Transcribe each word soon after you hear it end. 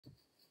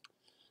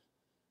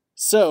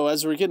So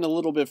as we're getting a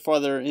little bit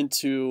farther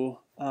into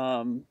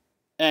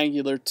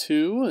Angular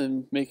 2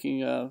 and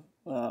making a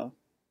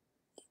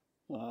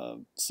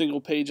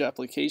single page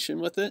application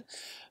with it,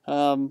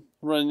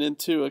 running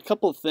into a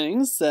couple of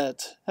things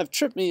that have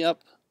tripped me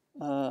up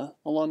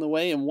along the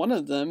way, and one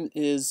of them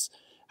is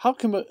how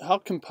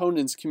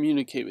components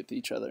communicate with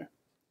each other.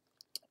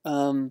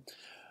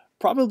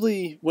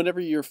 Probably whenever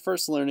you're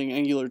first learning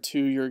Angular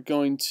 2, you're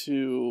going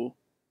to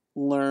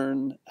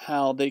learn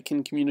how they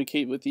can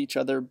communicate with each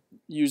other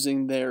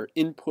using their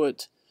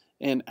input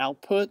and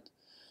output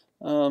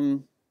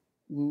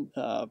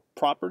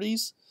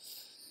properties.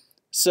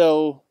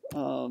 So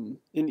an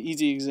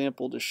easy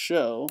example to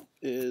show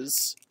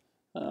is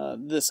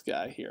this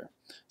guy here.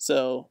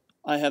 So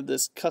I have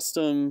this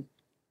custom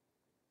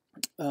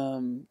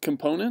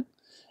component,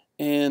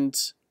 and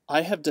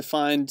I have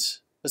defined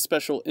a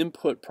special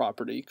input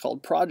property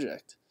called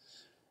project,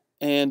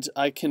 and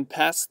I can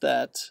pass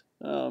that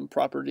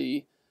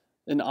property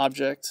an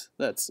object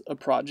that's a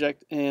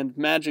project, and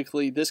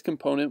magically this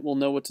component will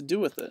know what to do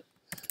with it.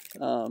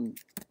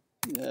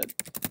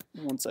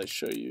 Once I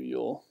show you,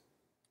 you'll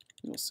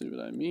see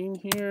what I mean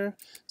here.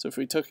 So if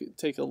we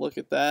take a look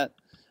at that,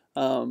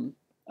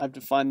 I've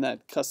defined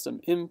that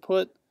custom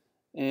input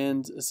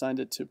and assigned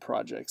it to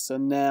project. So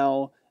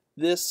now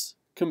this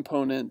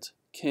component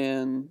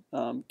can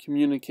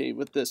communicate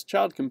with this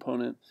child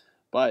component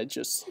by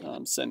just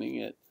sending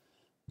it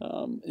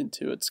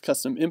into its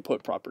custom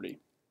input property.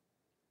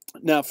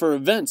 Now for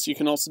events, you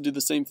can also do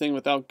the same thing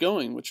without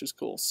going, which is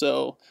cool.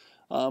 So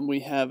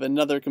we have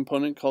another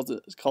component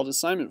called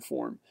assignment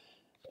form.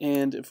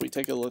 And if we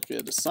take a look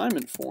at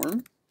assignment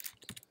form,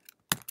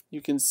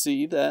 you can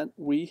see that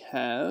we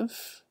have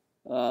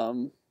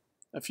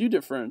a few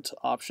different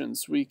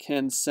options. We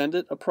can send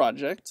it a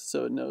project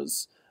so it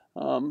knows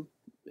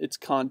its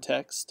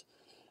context.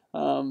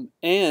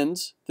 And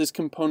this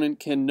component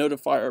can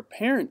notify our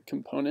parent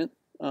component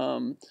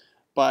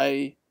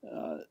by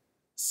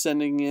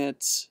sending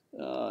it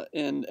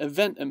an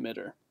event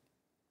emitter,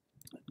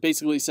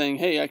 basically saying,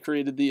 hey, I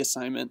created the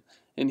assignment,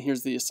 and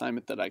here's the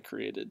assignment that I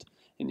created.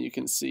 And you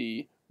can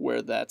see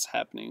where that's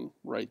happening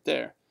right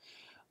there.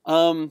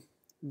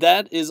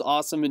 That is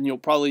awesome, and you'll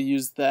probably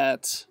use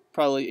that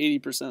probably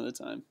 80% of the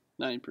time,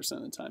 90%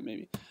 of the time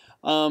maybe.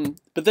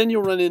 But then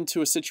you'll run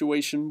into a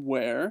situation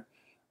where,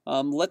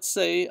 let's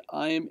say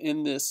I am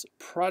in this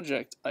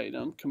project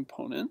item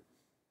component,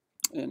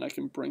 and I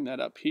can bring that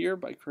up here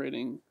by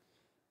creating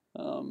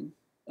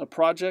a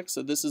project.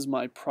 So this is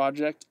my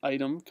project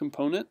item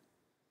component,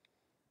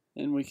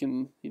 and we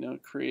can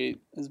create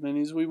as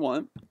many as we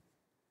want.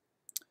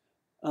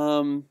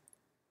 But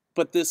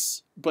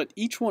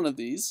each one of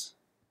these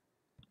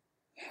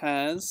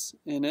has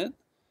in it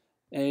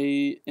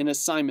an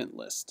assignment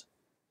list.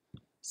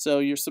 So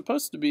you're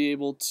supposed to be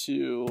able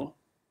to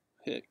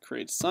hit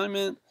create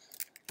assignment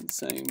and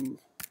saying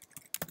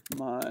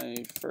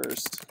my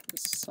first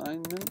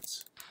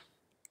assignment,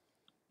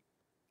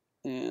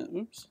 and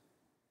oops,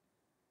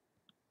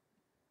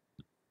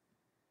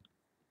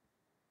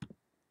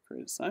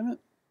 create assignment,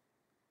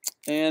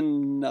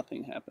 and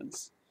nothing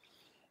happens.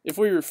 If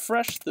we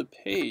refresh the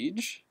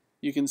page,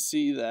 you can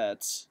see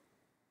that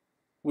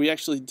we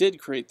actually did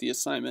create the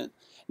assignment.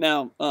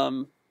 Now,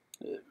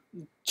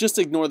 just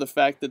ignore the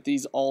fact that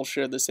these all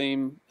share the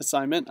same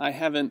assignment. I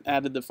haven't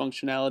added the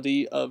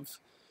functionality of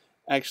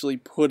actually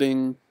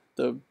putting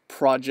the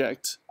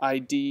project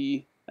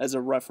ID as a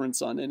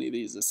reference on any of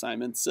these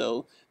assignments.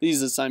 So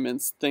these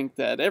assignments think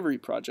that every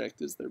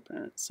project is their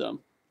parent. So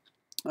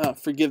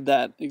forgive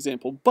that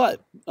example.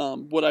 But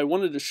what I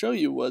wanted to show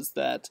you was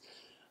that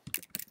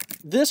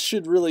this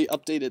should really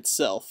update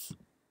itself.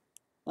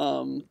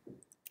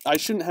 I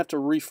shouldn't have to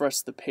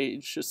refresh the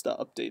page just to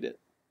update it.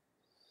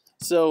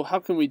 So how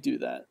can we do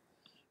that?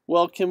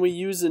 Well, can we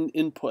use an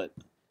input?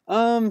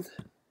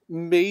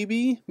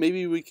 Maybe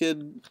we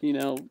could,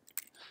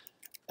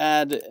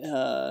 add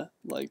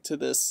like to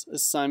this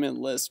assignment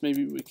list.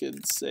 Maybe we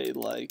could say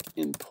like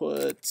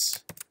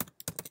input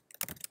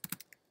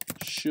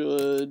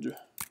should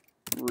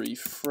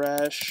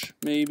refresh.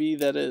 Maybe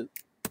that's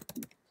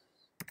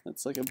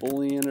like a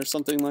Boolean or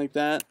something like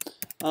that.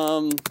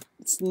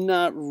 It's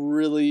not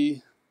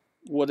really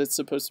what it's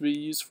supposed to be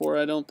used for,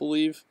 I don't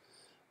believe.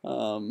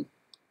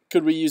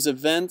 Could we use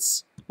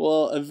events?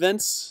 Well,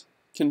 events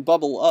can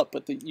bubble up,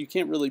 but you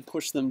can't really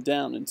push them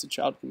down into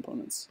child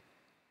components.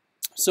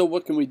 So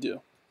what can we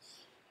do?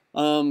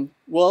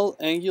 Well,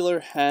 Angular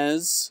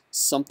has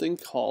something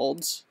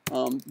called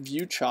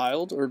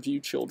viewChild or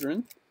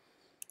viewChildren.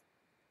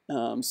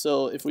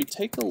 So if we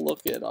take a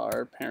look at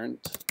our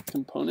parent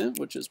component,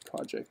 which is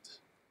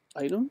project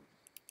item,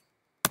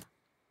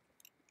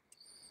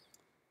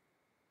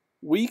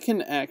 we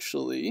can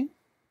actually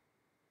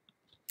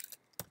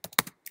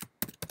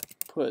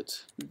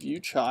put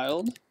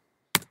viewChild,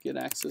 get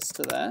access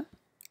to that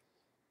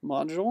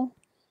module,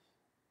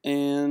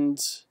 and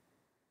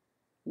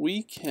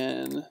we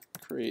can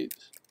create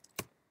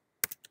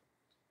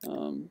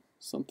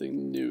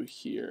something new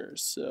here.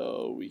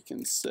 So we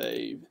can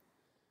say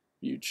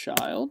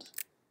viewChild,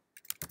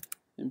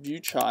 And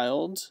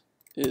viewChild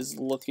is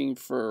looking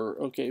for,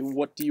 okay,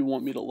 what do you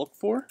want me to look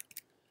for?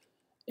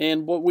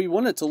 And what we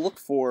want it to look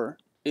for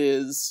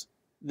is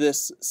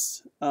this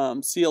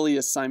CLE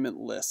assignment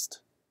list.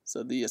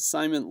 So the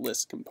assignment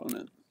list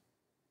component.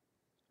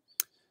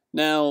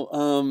 Now,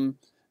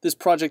 this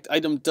project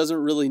item doesn't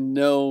really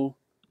know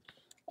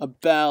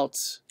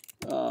about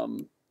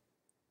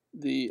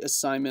the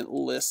assignment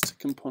list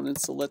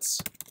component, so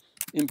let's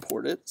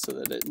import it so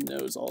that it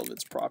knows all of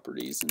its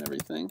properties and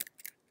everything.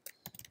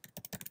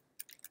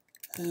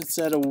 And it's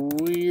at a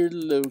weird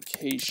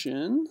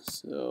location,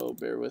 so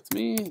bear with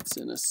me. It's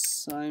in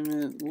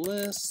assignment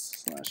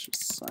list /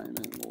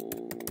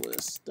 assignment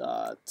list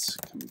dot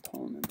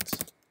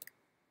component.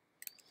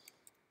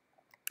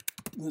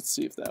 Let's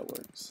see if that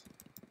works.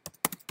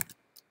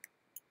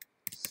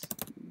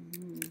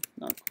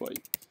 Not quite.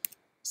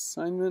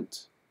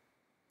 Assignment.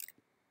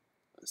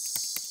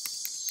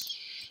 Assignment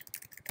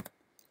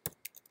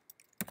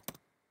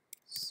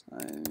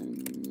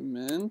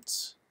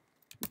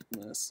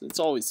list. It's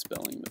always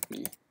spelling with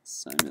me.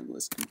 Assignment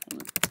list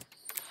component.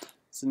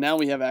 So now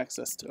we have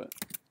access to it.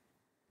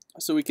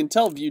 So we can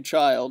tell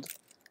viewChild,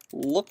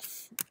 look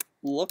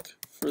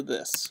for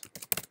this.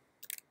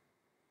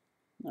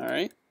 All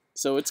right.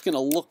 So it's going to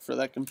look for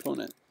that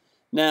component.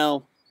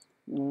 Now,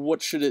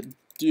 what should it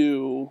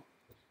do?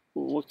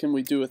 What can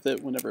we do with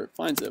it whenever it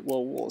finds it?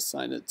 Well, we'll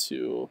assign it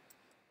to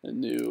a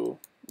new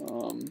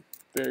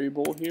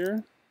variable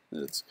here.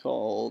 It's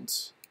called,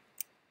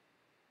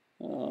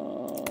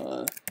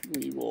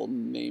 we will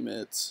name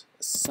it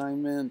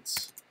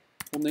assignment.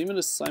 We'll name it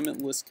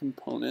assignment list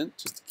component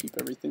just to keep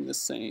everything the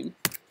same.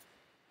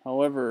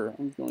 However,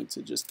 I'm going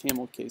to just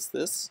camel case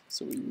this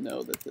so we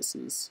know that this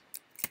is,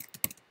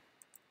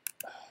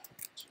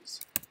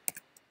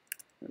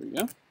 there we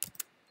go.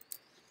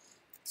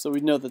 So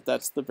we know that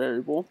that's the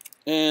variable,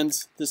 and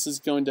this is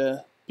going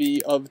to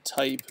be of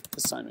type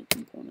assignment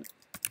component.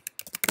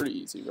 Pretty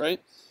easy,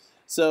 right?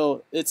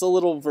 So it's a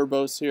little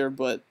verbose here,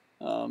 but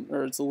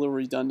or it's a little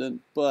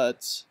redundant,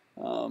 but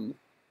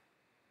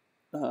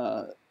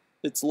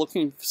it's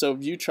looking. So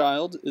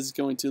viewChild is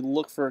going to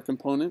look for a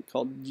component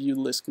called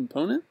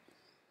viewListComponent.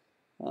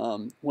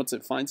 Once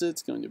it finds it,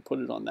 it's going to put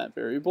it on that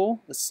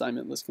variable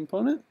assignment list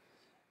component,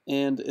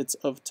 and it's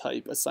of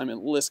type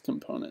assignment list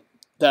component.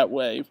 That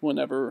way,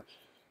 whenever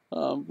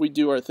we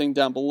do our thing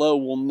down below,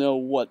 we'll know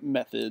what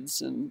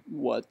methods and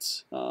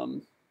what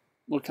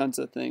kinds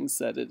of things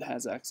that it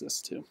has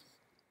access to.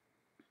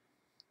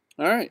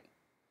 All right.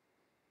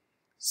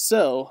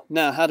 So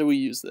now how do we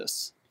use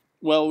this?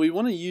 Well, we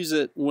want to use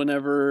it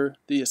whenever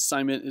the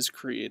assignment is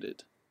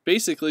created.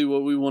 Basically,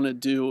 what we want to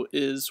do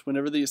is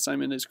whenever the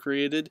assignment is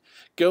created,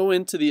 go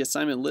into the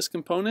assignment list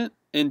component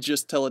and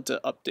just tell it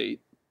to update.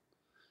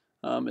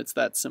 It's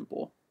that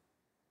simple.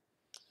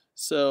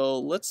 So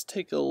let's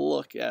take a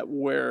look at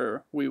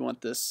where we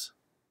want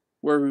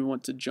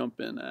to jump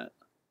in at.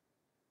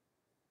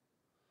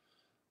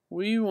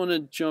 We want to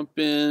jump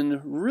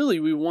in, really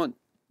we want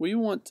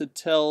to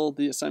tell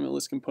the assignment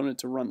list component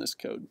to run this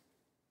code.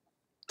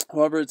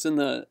 However, it's in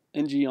the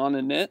ng on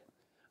init,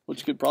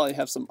 which could probably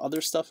have some other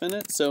stuff in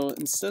it. So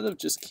instead of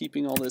just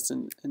keeping all this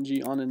in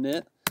ng on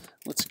init,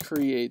 let's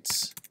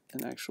create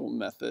an actual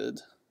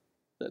method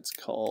that's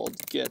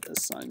called get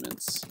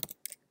assignments.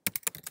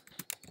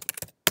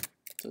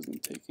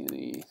 Doesn't take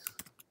any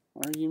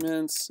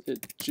arguments,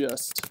 it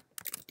just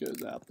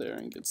goes out there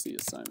and gets the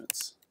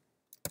assignments.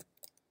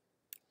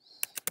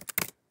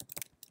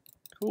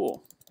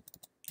 Cool.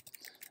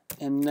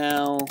 And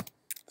now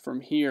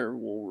from here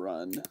we'll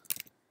run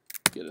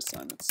get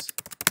assignments.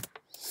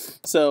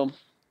 So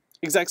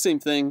exact same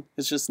thing,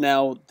 it's just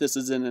now this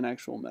is in an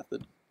actual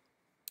method.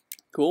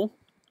 Cool?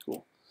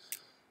 Cool.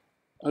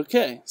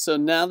 Okay, so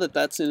now that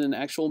that's in an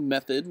actual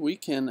method, we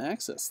can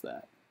access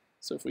that.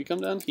 So if we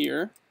come down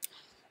here,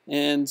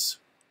 and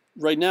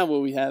right now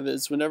what we have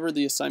is whenever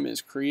the assignment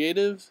is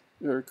created,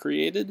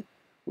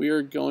 we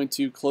are going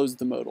to close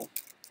the modal.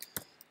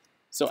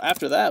 So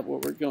after that,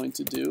 what we're going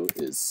to do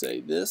is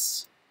say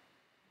this,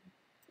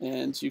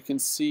 and you can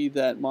see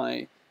that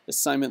my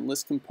assignment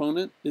list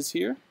component is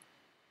here.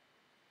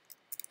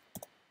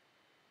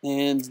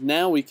 And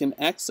now we can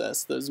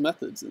access those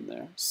methods in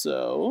there.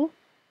 So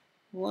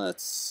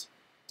let's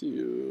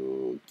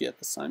do get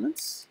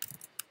assignments,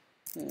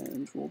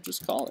 and we'll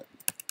just call it.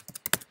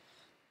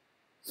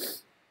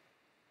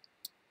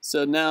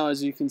 So now,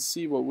 as you can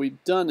see, what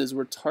we've done is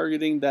we're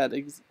targeting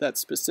that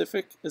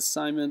specific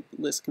assignment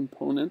list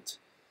component,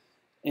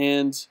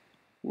 and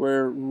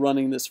we're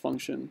running this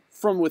function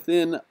from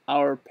within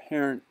our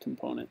parent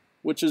component,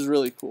 which is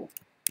really cool.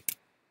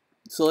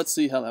 So let's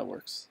see how that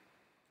works.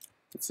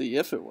 Let's see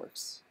if it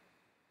works.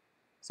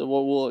 So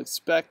what we'll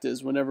expect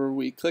is whenever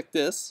we click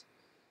this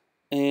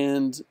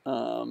and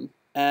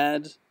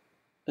add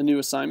a new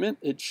assignment,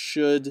 it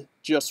should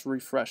just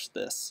refresh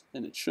this,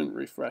 and it shouldn't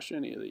refresh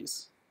any of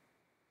these.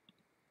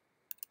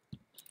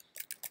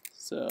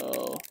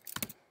 So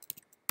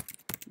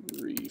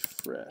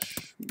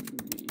refresh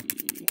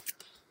me.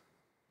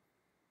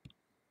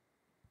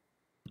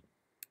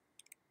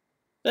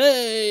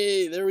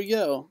 Hey, there we we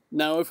go.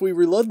 Now if we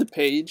reload the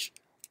page,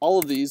 all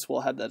of these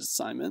will have that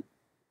assignment.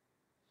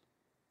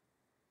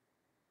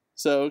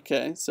 So,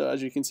 okay, so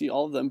as you can see,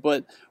 all of them.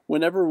 But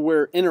whenever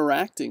we're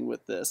interacting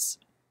with this,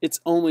 it's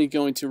only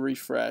going to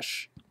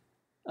refresh.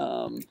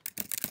 It's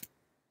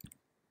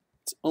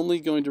only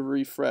going to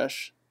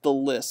refresh the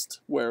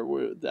list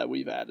that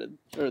we've added,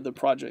 or the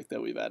project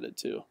that we've added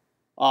to.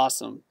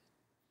 Awesome.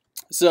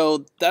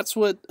 So that's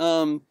what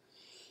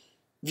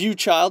view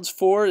child's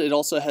for. It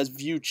also has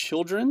view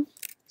children.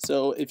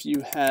 So if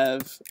you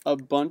have a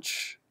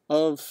bunch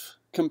of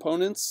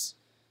components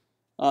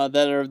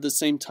that are of the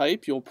same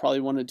type, you'll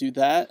probably want to do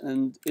that.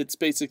 And it's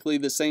basically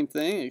the same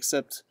thing,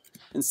 except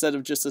instead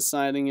of just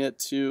assigning it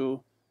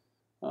to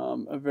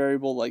a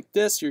variable like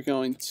this,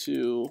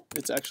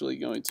 it's actually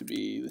going to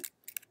be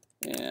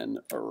an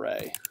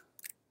array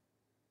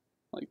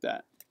like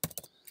that.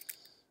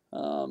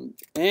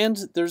 And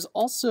there's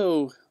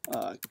also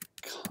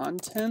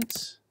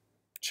content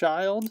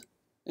child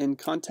and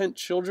content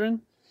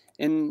children,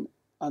 and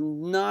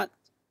I'm not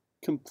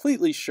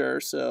completely sure,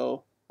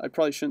 so I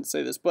probably shouldn't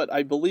say this, but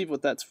I believe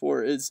what that's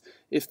for is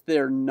if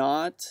they're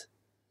not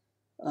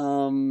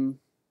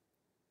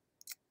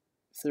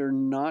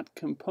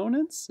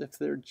components, if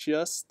they're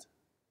just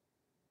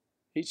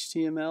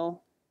HTML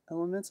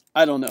elements.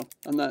 I don't know.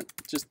 I'm not,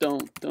 just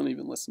don't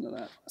even listen to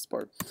that last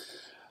part.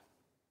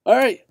 All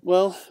right,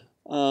 well,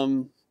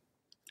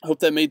 hope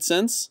that made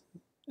sense,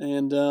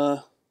 and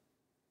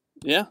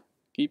yeah,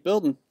 keep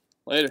building.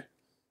 Later.